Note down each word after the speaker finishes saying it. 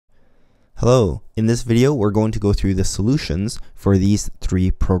Hello, in this video we're going to go through the solutions for these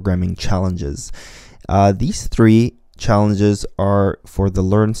three programming challenges. These three challenges are for the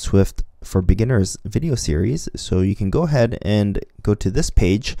Learn Swift for Beginners video series, so you can go ahead and go to this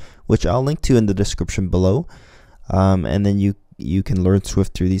page, which I'll link to in the description below, and then you can learn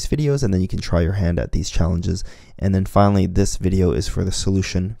Swift through these videos, and then you can try your hand at these challenges. And then finally, this video is for the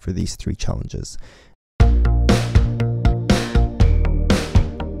solution for these three challenges.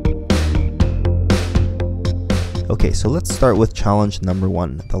 Okay, so let's start with challenge number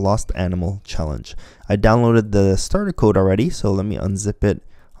 1, the Lost Animal Challenge. I downloaded the starter code already, so let me unzip it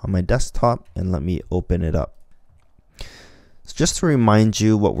on my desktop and let me open it up. So just to remind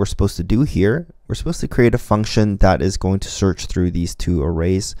you what we're supposed to do here, we're supposed to create a function that is going to search through these two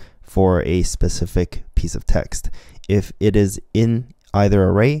arrays for a specific piece of text. If it is in either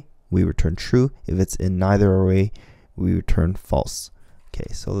array, we return true. If it's in neither array, we return false.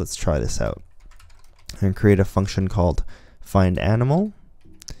 Okay, so let's try this out. And create a function called findAnimal,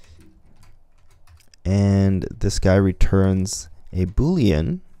 and this guy returns a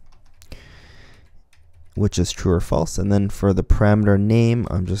boolean, which is true or false. And then for the parameter name,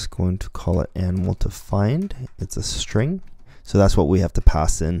 I'm just going to call it animal to find. It's a string, so that's what we have to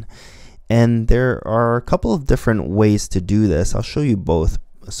pass in. And there are a couple of different ways to do this. I'll show you both.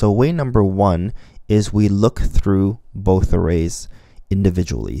 So way number 1 is we look through both arrays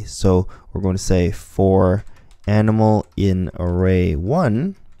individually. So we're going to say for animal in array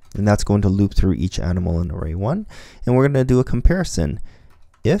 1, and that's going to loop through each animal in array 1, and we're going to do a comparison.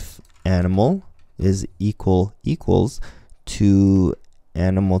 If animal is equals to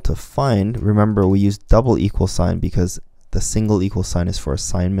animal to find, remember we use double equal sign because the single equal sign is for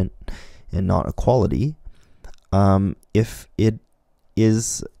assignment and not equality. If it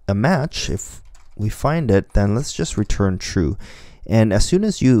is a match, if we find it, then let's just return true. And as soon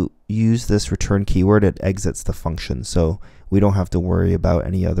as you use this return keyword, it exits the function, so we don't have to worry about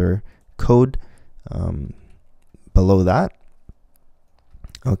any other code below that.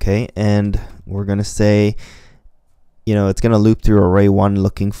 Okay, and we're going to say, it's going to loop through array 1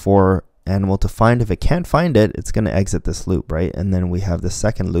 looking for animal to find. If it can't find it, it's going to exit this loop, right? And then we have the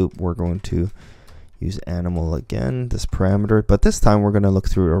second loop. We're going to use animal again, this parameter, but this time we're going to look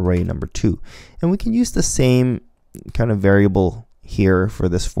through array number 2. And we can use the same kind of variable here for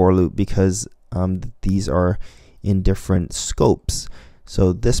this for loop because these are in different scopes.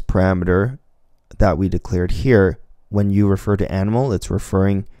 So this parameter that we declared here, when you refer to animal, it's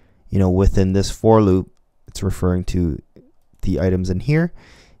referring, within this for loop, it's referring to the items in here.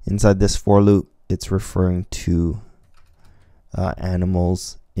 Inside this for loop, it's referring to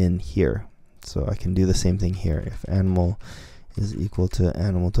animals in here. So I can do the same thing here. If animal is equal to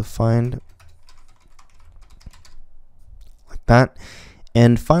animal to find, like that.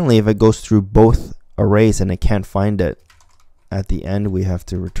 And finally, if it goes through both arrays and it can't find it, at the end we have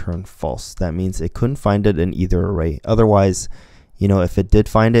to return false. That means it couldn't find it in either array. Otherwise, if it did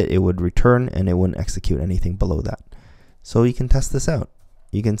find it, it would return and it wouldn't execute anything below that. So you can test this out.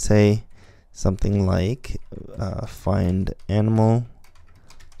 You can say something like find animal,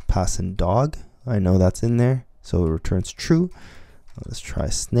 pass in dog. I know that's in there, so it returns true. Let's try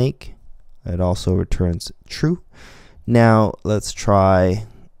snake. It also returns true. Now let's try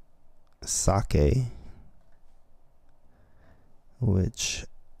sake, which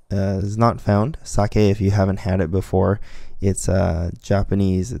is not found. Sake, if you haven't had it before, it's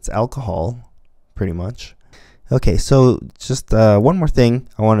Japanese, it's alcohol, pretty much. Okay, so just one more thing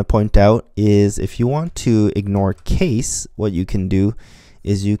I want to point out is if you want to ignore case, what you can do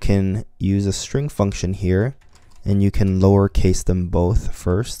is you can use a string function here, and you can lowercase them both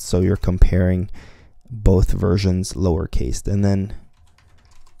first, so you're comparing both versions lowercase, and then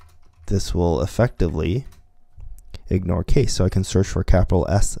this will effectively ignore case. So I can search for capital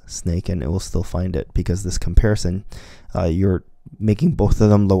S snake and it will still find it because this comparison, you're making both of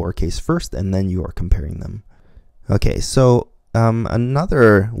them lowercase first and then you are comparing them. Okay, so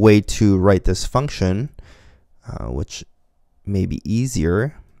another way to write this function, which may be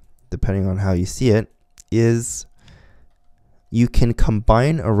easier depending on how you see it, is you can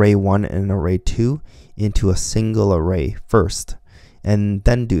combine array 1 and array 2 into a single array first and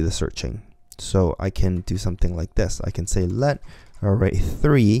then do the searching. So I can do something like this. I can say let array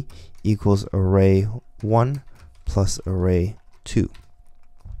 3 equals array 1 plus array 2.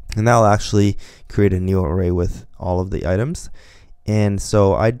 And that will actually create a new array with all of the items. And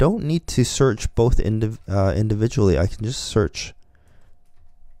so I don't need to search both individually. I can just search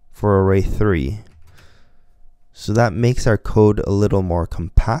for array 3. So that makes our code a little more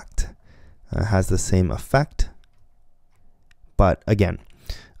compact. Has the same effect. But again,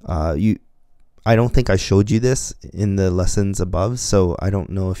 I don't think I showed you this in the lessons above, so I don't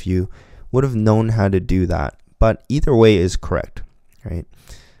know if you would have known how to do that, but either way is correct, right?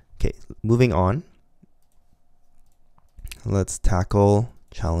 Okay, moving on. Let's tackle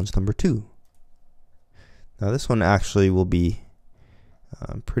challenge number 2. Now this one actually will be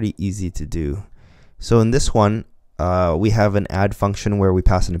pretty easy to do. So in this one, we have an add function where we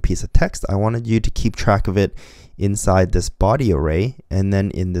pass in a piece of text. I wanted you to keep track of it inside this body array, and then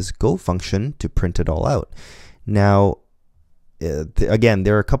in this go function to print it all out. Now, again,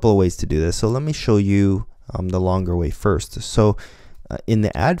 there are a couple of ways to do this. So let me show you the longer way first. So in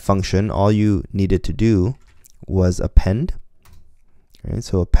the add function, all you needed to do was append. Right?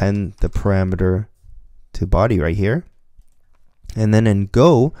 So append the parameter to body right here. And then in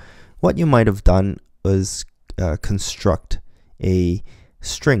Go, what you might have done was construct a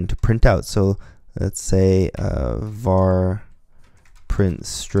string to print out. So let's say var print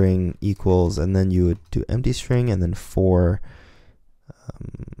string equals, and then you would do empty string, and then for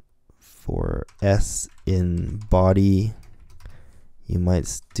s in body, you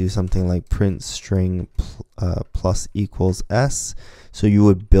might do something like print string plus equals s. So you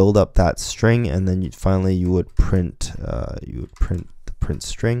would build up that string, and then finally you would print the print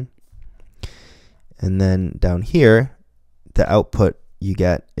string. And then down here, the output you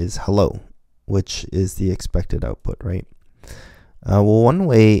get is hello, which is the expected output, right? Well, one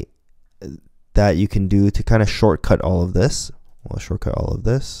way that you can do to kind of shortcut all of this,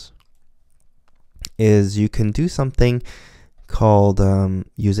 is you can do something called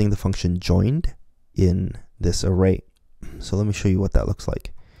using the function joined in this array. So let me show you what that looks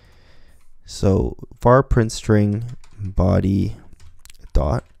like. So var print string body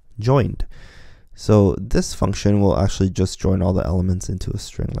dot joined. So this function will actually just join all the elements into a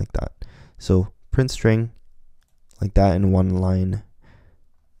string like that. So print string like that in one line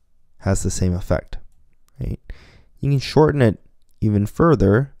has the same effect, right? You can shorten it even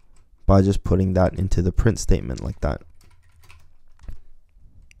further by just putting that into the print statement like that.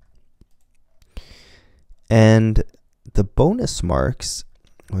 And the bonus marks,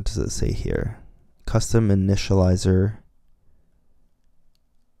 what does it say here? Custom initializer.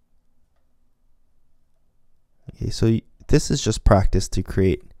 Okay, so this is just practice to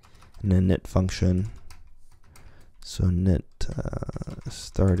create an init function. So init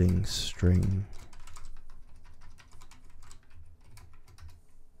starting string.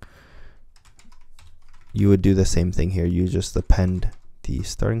 You would do the same thing here. You just append the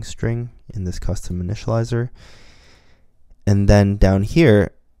starting string in this custom initializer. And then down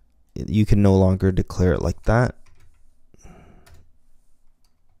here, you can no longer declare it like that.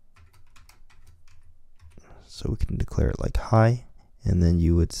 So we can declare it like hi, and then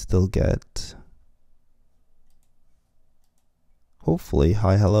you would still get, hopefully,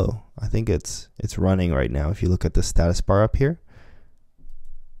 hi, hello. I think it's running right now. If you look at the status bar up here,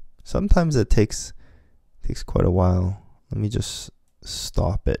 sometimes it takes quite a while. Let me just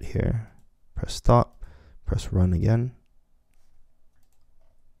stop it here. Press stop, press run again.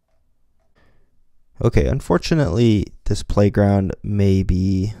 Okay, unfortunately, this playground may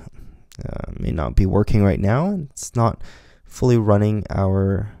not be working right now. It's not fully running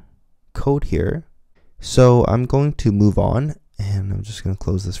our code here. So I'm going to move on, and I'm just going to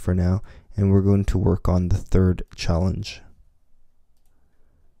close this for now, and we're going to work on the third challenge.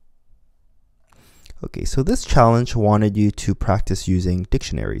 Okay, so this challenge wanted you to practice using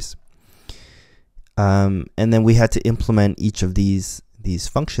dictionaries. And then we had to implement each of these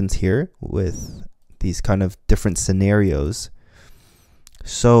functions here with these kind of different scenarios.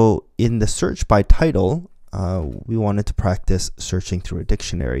 So in the search by title, we wanted to practice searching through a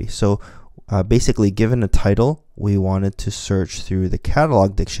dictionary. So basically, given a title, we wanted to search through the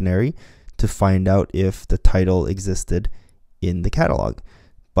catalog dictionary to find out if the title existed in the catalog.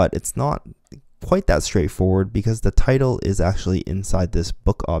 But it's not quite that straightforward because the title is actually inside this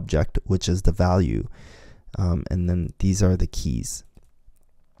book object, which is the value. And then these are the keys.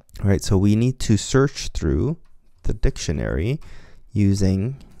 All right, so we need to search through the dictionary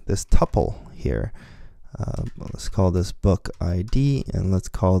using this tuple here. Let's call this book ID, and let's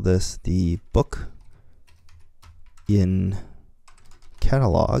call this the book in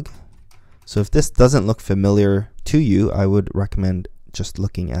catalog. So if this doesn't look familiar to you, I would recommend just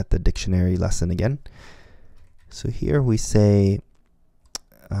looking at the dictionary lesson again. So here we say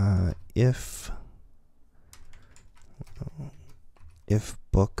if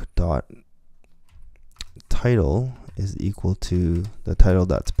book dot title is equal to the title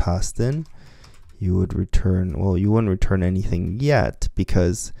that's passed in, you would return, well, you wouldn't return anything yet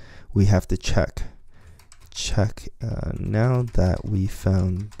because we have to check now that we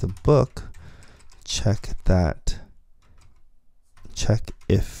found the book, check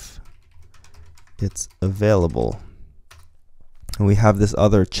if it's available. And we have this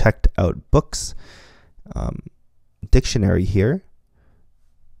other checked out books dictionary here.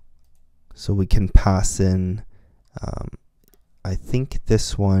 So we can pass in, I think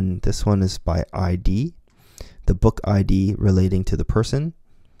this one is by ID, the book ID relating to the person.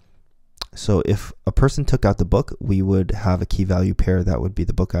 So if a person took out the book, we would have a key value pair that would be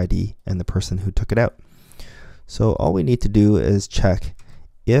the book ID and the person who took it out. So all we need to do is check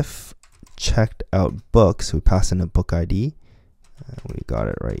if checked out books, we pass in a book ID. We got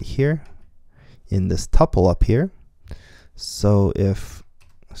it right here in this tuple up here. So if,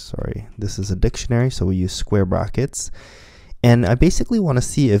 sorry, this is a dictionary, so we use square brackets. And I basically want to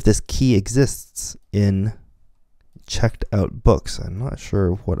see if this key exists in checked out books. I'm not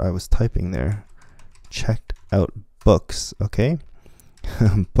sure what I was typing there. Checked out books, okay.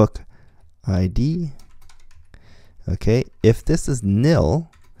 Book ID. Okay, if this is nil,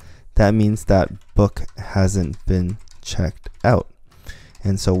 that means that book hasn't been checked out.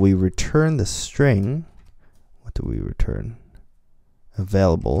 And so we return the string. What do we return?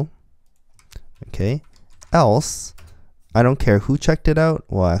 Available. Okay, else, I don't care who checked it out.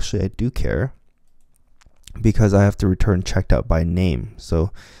 Well, actually I do care, because I have to return checked out by name.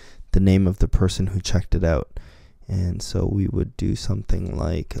 So the name of the person who checked it out. And so we would do something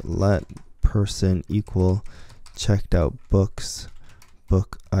like let person equal checked out books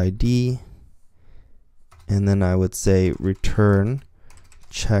book ID, and then I would say return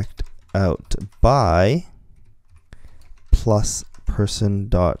checked out by plus person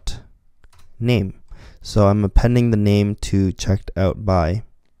dot name. So I'm appending the name to checked out by.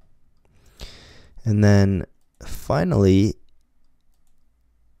 And then finally,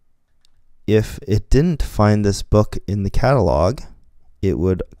 if it didn't find this book in the catalog, it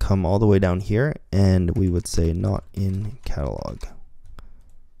would come all the way down here and we would say not in catalog.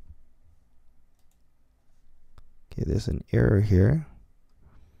 Okay, there's an error here.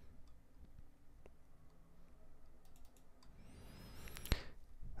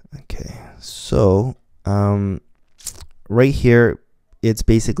 Okay, so right here, it's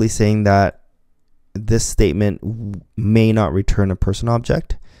basically saying that this statement may not return a person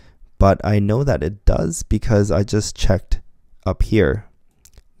object, but I know that it does because I just checked up here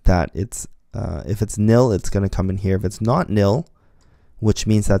that it's if it's nil, it's going to come in here. If it's not nil, which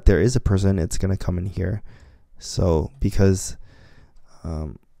means that there is a person, it's going to come in here. So because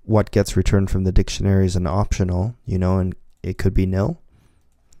what gets returned from the dictionary is an optional, you know, and it could be nil.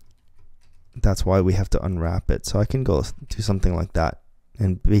 That's why we have to unwrap it. So I can go do something like that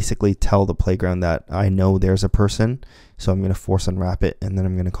and basically tell the playground that I know there's a person, so I'm going to force unwrap it, and then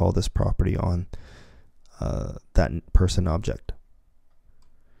I'm going to call this property on that person object.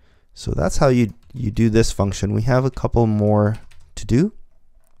 So that's how you do this function. We have a couple more to do.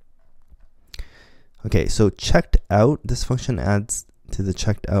 Okay, so checked out, this function adds to the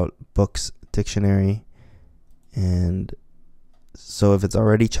checked out books dictionary, and so if it's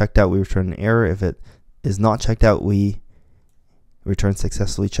already checked out, we return an error. If it is not checked out, we return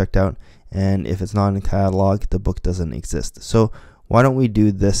successfully checked out, and if it's not in the catalog, the book doesn't exist. So why don't we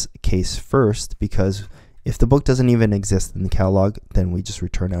do this case first, because if the book doesn't even exist in the catalog, then we just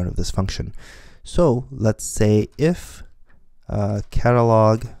return out of this function. So let's say if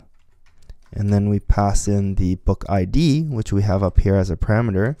catalog, and then we pass in the book ID, which we have up here as a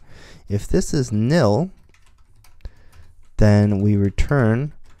parameter. If this is nil, then we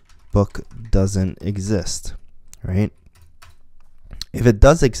return book doesn't exist, right? If it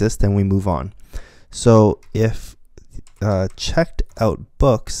does exist, then we move on. So if checked out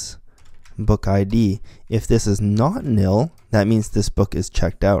books, book ID, if this is not nil, that means this book is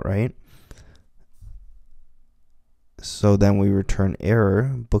checked out, right? So then we return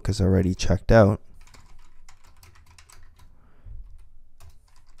error, book is already checked out.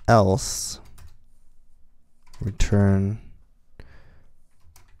 Else, return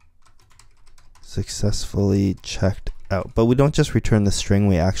successfully checked out. But we don't just return the string,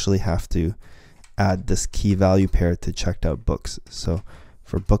 we actually have to add this key value pair to checked out books. So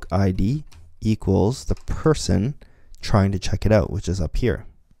for book ID equals the person trying to check it out, which is up here.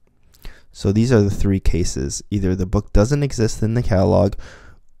 So these are the three cases. Either the book doesn't exist in the catalog,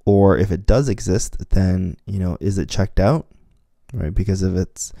 or if it does exist, then, you know, is it checked out, right? Because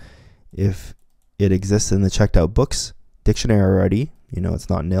if it exists in the checked out books dictionary already, you know, it's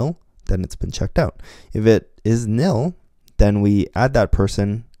not nil, then it's been checked out. If it is nil, then we add that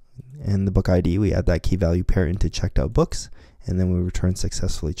person and the book ID, we add that key value pair into checked out books, and then we return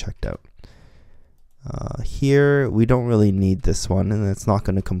successfully checked out. Here we don't really need this one, and it's not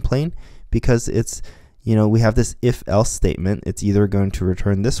going to complain because it's, you know, we have this if else statement. It's either going to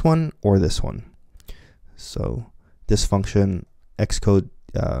return this one or this one. So this function Xcode,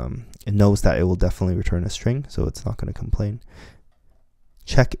 it knows that it will definitely return a string, so it's not going to complain.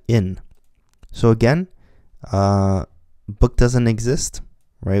 Check in. So again, book doesn't exist,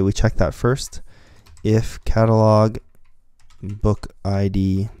 right? We check that first. If catalog book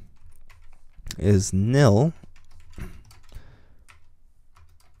ID is nil,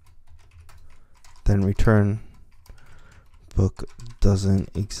 then return book doesn't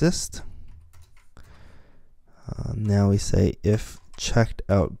exist. Now we say if checked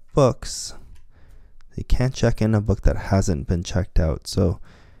out books, they can't check in a book that hasn't been checked out. So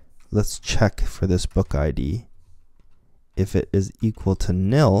let's check for this book ID. If it is equal to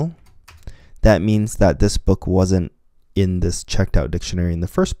nil, that means that this book wasn't in this checked out dictionary in the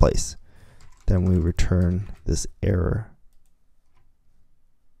first place. Then we return this error.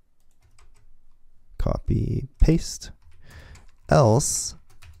 Copy, paste. Else,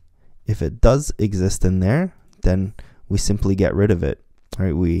 if it does exist in there, then we simply get rid of it. All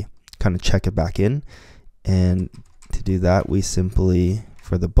right, we kind of check it back in, and to do that, we simply,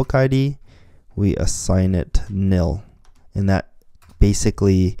 for the book ID, we assign it nil, and that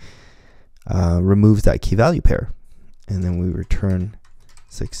basically removes that key value pair, and then we return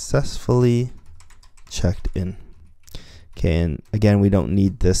successfully checked in. Okay, and again, we don't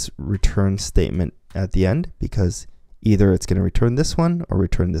need this return statement at the end because either it's going to return this one or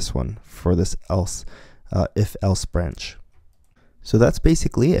return this one for this else, if else branch. So that's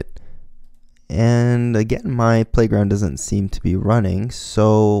basically it. And again, my playground doesn't seem to be running.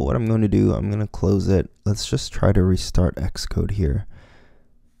 So what I'm going to do, I'm going to close it. Let's just try to restart Xcode here.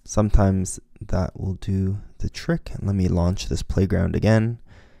 Sometimes that will do the trick. Let me launch this playground again.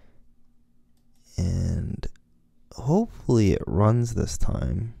 And hopefully it runs this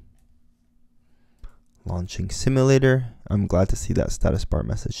time. Launching simulator. I'm glad to see that status bar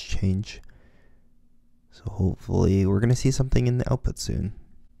message change. So hopefully we're going to see something in the output soon.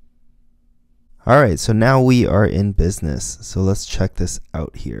 Alright, so now we are in business. So let's check this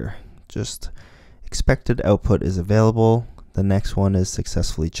out here. Just expected output is available. The next one is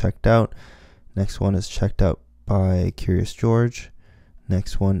successfully checked out. Next one is checked out by Curious George.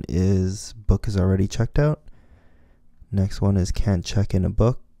 Next one is book is already checked out. Next one is can't check in a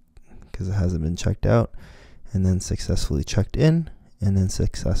book because it hasn't been checked out. And then successfully checked in, and then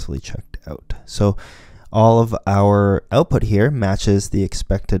successfully checked out. So all of our output here matches the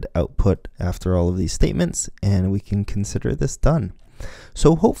expected output after all of these statements, and we can consider this done.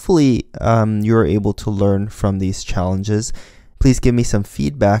 So hopefully you're able to learn from these challenges. Please give me some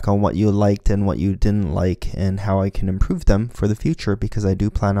feedback on what you liked and what you didn't like and how I can improve them for the future, because I do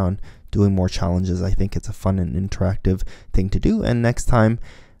plan on doing more challenges. I think it's a fun and interactive thing to do, and next time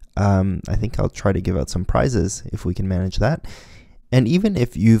I think I'll try to give out some prizes if we can manage that. And even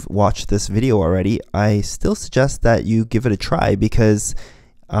if you've watched this video already, I still suggest that you give it a try, because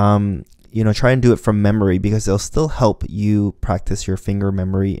you know, try and do it from memory, because it'll still help you practice your finger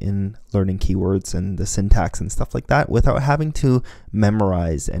memory in learning keywords and the syntax and stuff like that without having to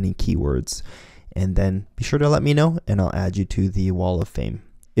memorize any keywords. And then be sure to let me know and I'll add you to the wall of fame.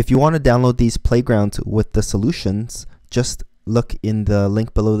 If you want to download these playgrounds with the solutions, just look in the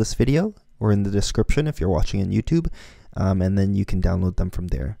link below this video or in the description if you're watching on YouTube, and then you can download them from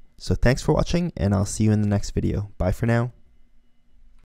there. So thanks for watching, and I'll see you in the next video. Bye for now.